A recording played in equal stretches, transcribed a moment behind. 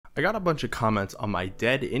I got a bunch of comments on my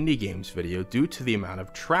Dead Indie Games video due to the amount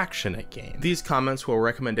of traction it gained. These comments were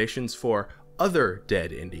recommendations for other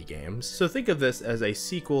Dead Indie games, so think of this as a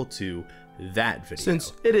sequel to that video.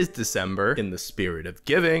 Since it is December, in the spirit of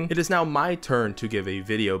giving, it is now my turn to give a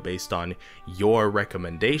video based on your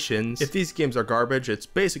recommendations. If these games are garbage, it's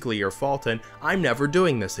basically your fault and I'm never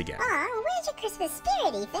doing this again. Aw, where's your Christmas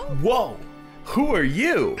spirit, Ethan? Whoa! Who are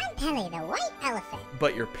you? I'm Pele the white elephant.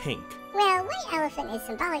 But you're pink. Well, white elephant is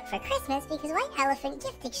symbolic for Christmas because white elephant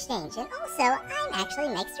gift exchange, and also, I'm actually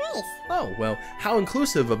mixed race. Oh, well, how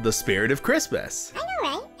inclusive of the spirit of Christmas. I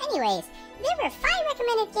know, right? Anyways, there were 5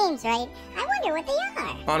 recommended games, right? I wonder what they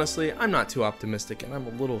are. Honestly, I'm not too optimistic and I'm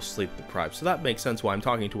a little sleep deprived, so that makes sense why I'm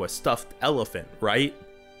talking to a stuffed elephant, right?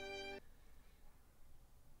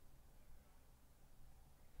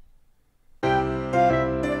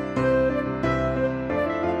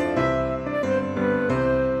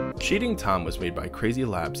 Cheating Tom was made by Crazy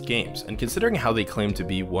Labs Games, and considering how they claim to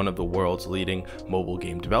be one of the world's leading mobile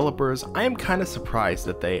game developers, I am kinda surprised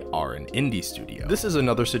that they are an indie studio. This is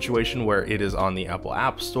another situation where it is on the Apple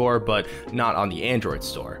App Store, but not on the Android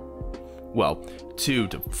Store. Well, 2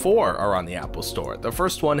 to 4 are on the Apple Store. The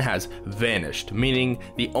first one has vanished, meaning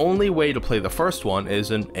the only way to play the first one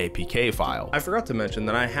is an APK file. I forgot to mention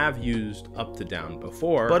that I have used Up to Down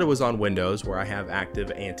before, but it was on Windows where I have active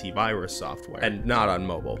antivirus software, and not on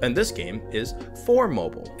mobile. And this game is for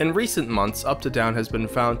mobile. In recent months, Up to Down has been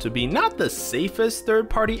found to be not the safest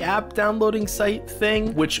third-party app downloading site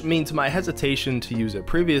thing, which means my hesitation to use it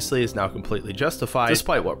previously is now completely justified,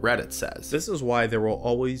 despite what Reddit says. This is why there will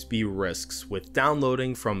always be risks with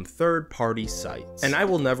downloading from third-party sites, and I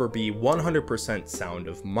will never be 100% sound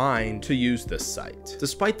of mind to use this site,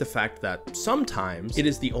 despite the fact that sometimes it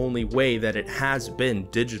is the only way that it has been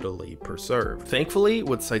digitally preserved. Thankfully,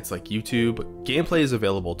 with sites like YouTube, gameplay is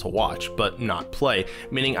available to watch, but not play,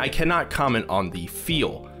 meaning I cannot comment on the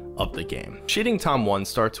feel of the game. Cheating Tom 1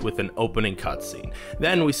 starts with an opening cutscene.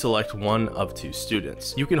 Then we select one of 2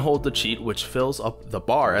 students. You can hold the cheat, which fills up the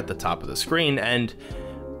bar at the top of the screen, and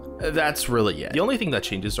that's really it. The only thing that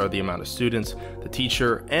changes are the amount of students, the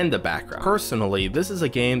teacher, and the background. Personally, this is a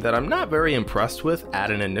game that I'm not very impressed with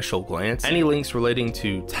at an initial glance. Any links relating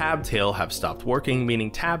to Tabtail have stopped working,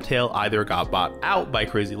 meaning Tabtail either got bought out by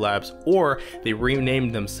Crazy Labs or they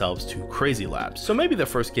renamed themselves to Crazy Labs. So maybe the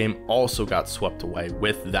first game also got swept away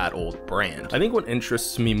with that old brand. I think what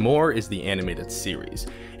interests me more is the animated series.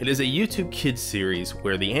 It is a YouTube Kids series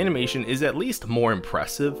where the animation is at least more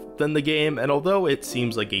impressive than the game, and although it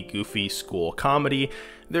seems like a goofy school comedy,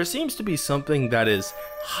 there seems to be something that is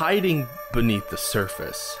hiding beneath the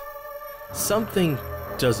surface. Something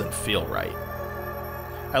doesn't feel right.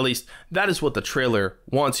 At least, that is what the trailer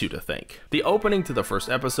wants you to think. The opening to the first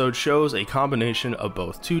episode shows a combination of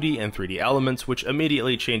both 2D and 3D elements, which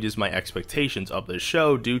immediately changes my expectations of this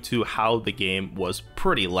show due to how the game was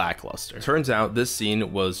pretty lackluster. Turns out this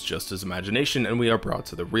scene was just his imagination and we are brought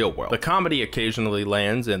to the real world. The comedy occasionally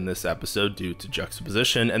lands in this episode due to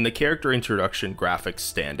juxtaposition, and the character introduction graphics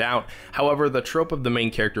stand out. However, the trope of the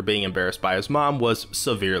main character being embarrassed by his mom was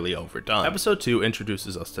severely overdone. Episode 2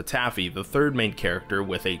 introduces us to Taffy, the third main character,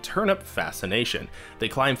 with a turnip fascination. They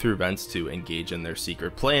climb through vents to engage in their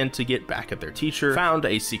secret plan to get back at their teacher, found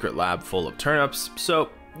a secret lab full of turnips, so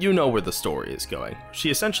you know where the story is going. She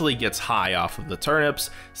essentially gets high off of the turnips,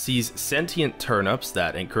 sees sentient turnips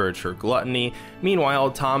that encourage her gluttony.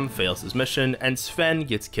 Meanwhile, Tom fails his mission, and Sven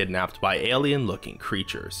gets kidnapped by alien-looking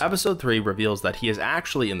creatures. Episode 3 reveals that he is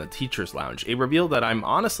actually in the teacher's lounge, a reveal that I'm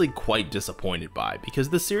honestly quite disappointed by, because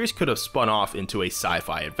the series could have spun off into a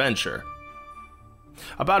sci-fi adventure.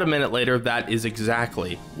 About a minute later, that is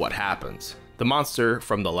exactly what happens. The monster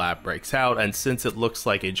from the lab breaks out, and since it looks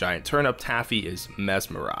like a giant turnip, Taffy is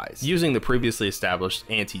mesmerized. Using the previously established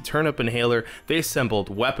anti-turnip inhaler, they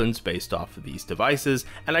assembled weapons based off of these devices,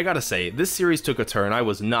 and I gotta say, this series took a turn I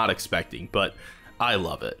was not expecting, but I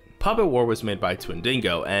love it. Puppet War was made by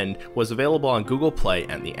Twindingo and was available on Google Play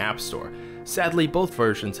and the App Store. Sadly, both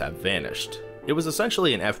versions have vanished. It was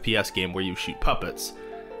essentially an FPS game where you shoot puppets.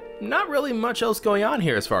 Not really much else going on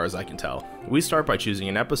here as far as I can tell. We start by choosing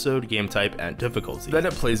an episode, game type, and difficulty. Then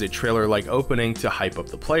it plays a trailer-like opening to hype up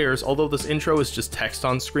the players, although this intro is just text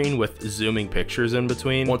on screen with zooming pictures in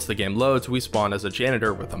between. Once the game loads, we spawn as a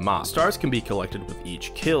janitor with a mop. Stars can be collected with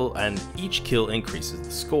each kill, and each kill increases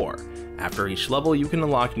the score. After each level, you can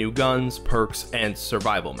unlock new guns, perks, and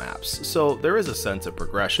survival maps, so there is a sense of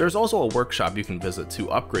progression. There's also a workshop you can visit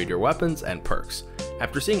to upgrade your weapons and perks.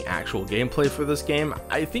 After seeing actual gameplay for this game,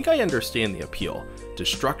 I think I understand the appeal.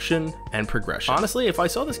 Destruction and progression. Honestly, if I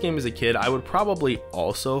saw this game as a kid, I would probably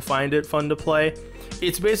also find it fun to play.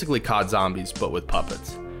 It's basically COD Zombies, but with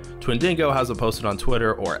puppets. Twindingo hasn't posted on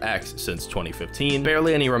Twitter or X since 2015.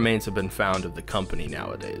 Barely any remains have been found of the company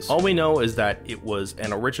nowadays. All we know is that it was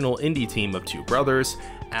an original indie team of two brothers,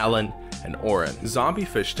 Alan and Oren. Zombie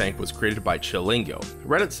Fish Tank was created by Chilingo.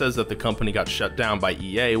 Reddit says that the company got shut down by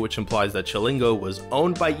EA, which implies that Chilingo was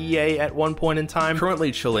owned by EA at one point in time.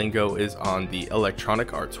 Currently, Chilingo is on the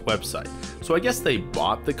Electronic Arts website. So I guess they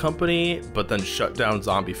bought the company, but then shut down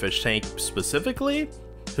Zombie Fish Tank specifically?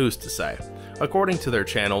 Who's to say? According to their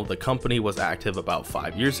channel, the company was active about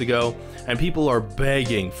 5 years ago, and people are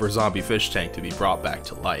begging for Zombie Fish Tank to be brought back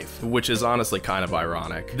to life, which is honestly kind of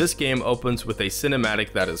ironic. This game opens with a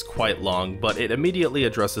cinematic that is quite long, but it immediately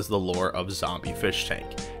addresses the lore of Zombie Fish Tank.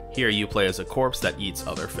 Here you play as a corpse that eats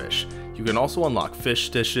other fish. You can also unlock fish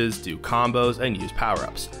dishes, do combos, and use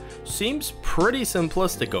power-ups. Seems pretty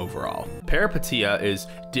simplistic overall. Peripeteia is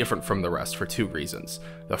different from the rest for two reasons.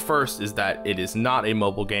 The first is that it is not a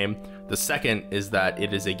mobile game. The second is that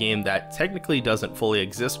it is a game that technically doesn't fully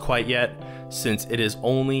exist quite yet, since it is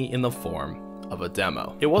only in the form of a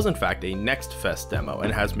demo. It was in fact a Next Fest demo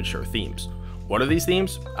and has mature themes. What are these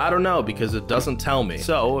themes? I don't know, because it doesn't tell me.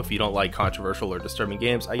 So if you don't like controversial or disturbing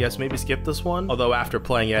games, I guess maybe skip this one. Although after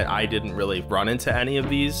playing it, I didn't really run into any of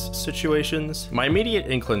these situations. My immediate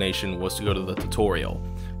inclination was to go to the tutorial,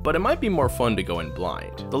 but it might be more fun to go in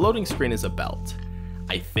blind. The loading screen is a belt,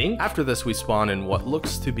 I think. After this, we spawn in what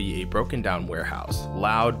looks to be a broken down warehouse.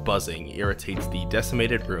 Loud buzzing irritates the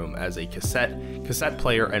decimated room as a cassette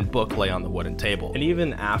player and book lay on the wooden table. And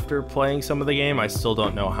even after playing some of the game, I still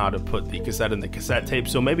don't know how to put the cassette in the cassette tape,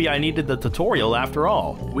 so maybe I needed the tutorial after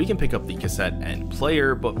all. We can pick up the cassette and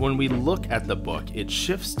player, but when we look at the book, it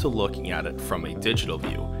shifts to looking at it from a digital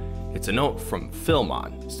view. It's a note from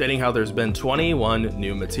Filmon, stating how there's been 21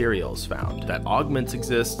 new materials found, that augments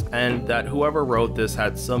exist, and that whoever wrote this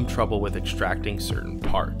had some trouble with extracting certain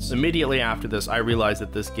parts. Immediately after this, I realized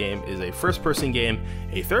that this game is a first-person game,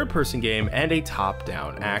 a third-person game, and a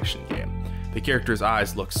top-down action game. The characters'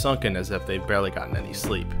 eyes look sunken as if they've barely gotten any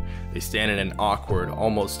sleep. They stand in an awkward,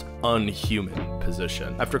 almost unhuman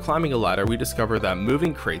position. After climbing a ladder, we discover that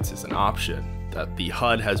moving crates is an option, that the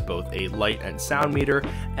HUD has both a light and sound meter,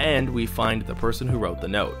 and we find the person who wrote the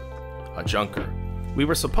note, a junker. We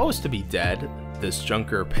were supposed to be dead. This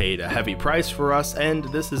junker paid a heavy price for us, and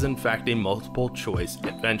this is in fact a multiple choice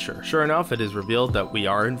adventure. Sure enough, it is revealed that we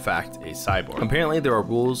are in fact a cyborg. Apparently there are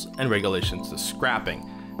rules and regulations to scrapping,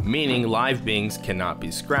 meaning live beings cannot be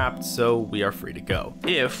scrapped, so we are free to go,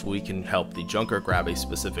 if we can help the junker grab a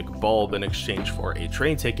specific bulb in exchange for a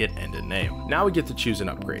train ticket and a name. Now we get to choose an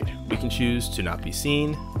upgrade. We can choose to not be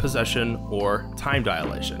seen, possession, or time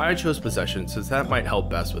dilation. I chose possession since that might help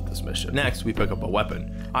best with this mission. Next, we pick up a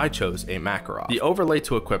weapon. I chose a Makarov. The overlay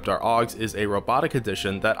to equip our AUGs is a robotic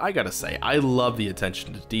addition that I gotta say, I love the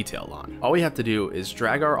attention to detail on. All we have to do is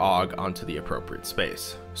drag our AUG onto the appropriate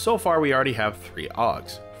space. So far, we already have 3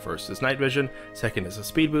 AUGs. First is night vision, second is a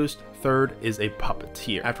speed boost, third is a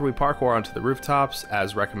puppeteer. After we parkour onto the rooftops,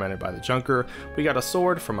 as recommended by the junker, we got a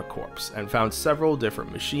sword from a corpse, and found several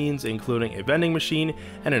different machines, including a vending machine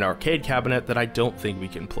and an arcade cabinet that I don't think we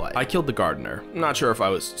can play. I killed the gardener. I'm not sure if I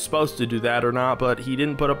was supposed to do that or not, but he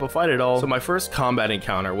didn't put up a fight at all, so my first combat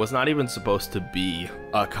encounter was not even supposed to be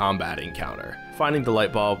a combat encounter. Finding the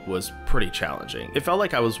light bulb was pretty challenging. It felt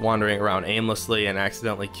like I was wandering around aimlessly and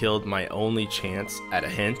accidentally killed my only chance at a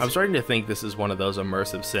hint. I'm starting to think this is one of those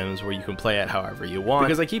immersive sims where you can play it however you want,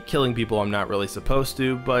 because I keep killing people I'm not really supposed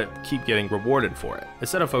to, but keep getting rewarded for it.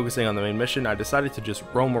 Instead of focusing on the main mission, I decided to just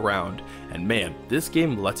roam around, and man, this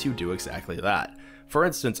game lets you do exactly that. For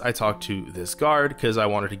instance, I talked to this guard because I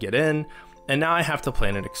wanted to get in, and now I have to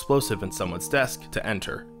plant an explosive in someone's desk to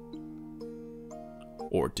enter.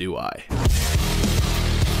 Or do I?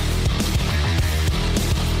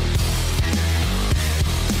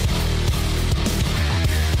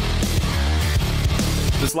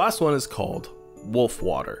 This last one is called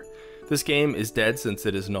Wolfwater. This game is dead since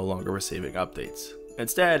it is no longer receiving updates.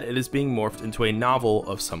 Instead, it is being morphed into a novel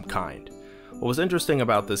of some kind. What was interesting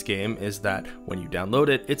about this game is that when you download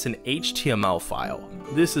it, it's an HTML file.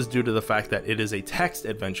 This is due to the fact that it is a text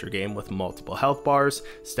adventure game with multiple health bars,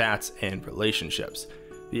 stats, and relationships.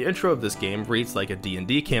 The intro of this game reads like a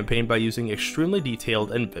D&D campaign by using extremely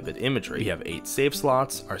detailed and vivid imagery. We have 8 save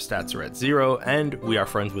slots, our stats are at 0, and we are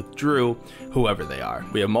friends with Drew, whoever they are.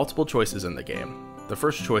 We have multiple choices in the game. The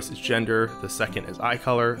first choice is gender, the second is eye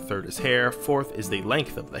color, third is hair, fourth is the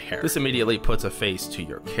length of the hair. This immediately puts a face to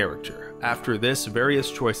your character. After this, various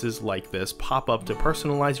choices like this pop up to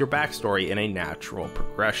personalize your backstory in a natural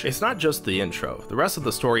progression. It's not just the intro. The rest of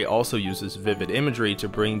the story also uses vivid imagery to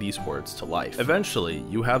bring these words to life. Eventually,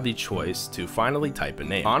 you have the choice to finally type a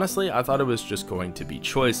name. Honestly, I thought it was just going to be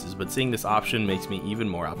choices, but seeing this option makes me even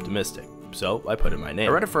more optimistic. So I put in my name.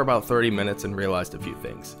 I read it for about 30 minutes and realized a few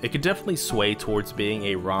things. It could definitely sway towards being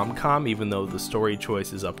a rom-com, even though the story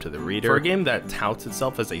choice is up to the reader. For a game that touts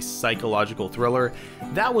itself as a psychological thriller,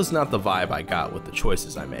 that was not the vibe I got with the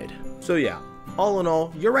choices I made. So yeah, all in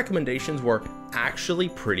all, your recommendations were actually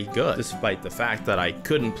pretty good, despite the fact that I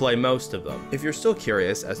couldn't play most of them. If you're still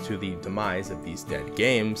curious as to the demise of these dead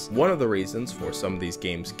games, one of the reasons for some of these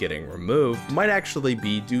games getting removed might actually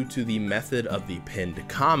be due to the method of the pinned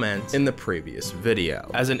comment in the previous video.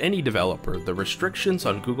 As an indie developer, the restrictions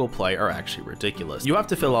on Google Play are actually ridiculous. You have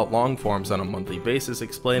to fill out long forms on a monthly basis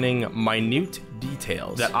explaining minute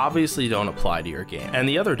details that obviously don't apply to your game. And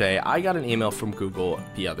the other day, I got an email from Google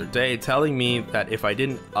the other day telling me that if I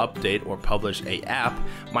didn't update or publish a app,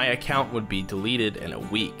 my account would be deleted in a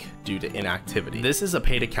week due to inactivity. This is a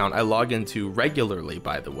paid account I log into regularly,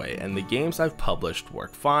 by the way, and the games I've published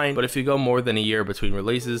work fine, but if you go more than a year between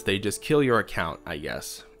releases, they just kill your account, I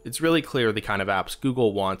guess. It's really clear the kind of apps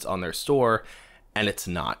Google wants on their store, and it's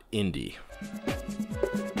not indie.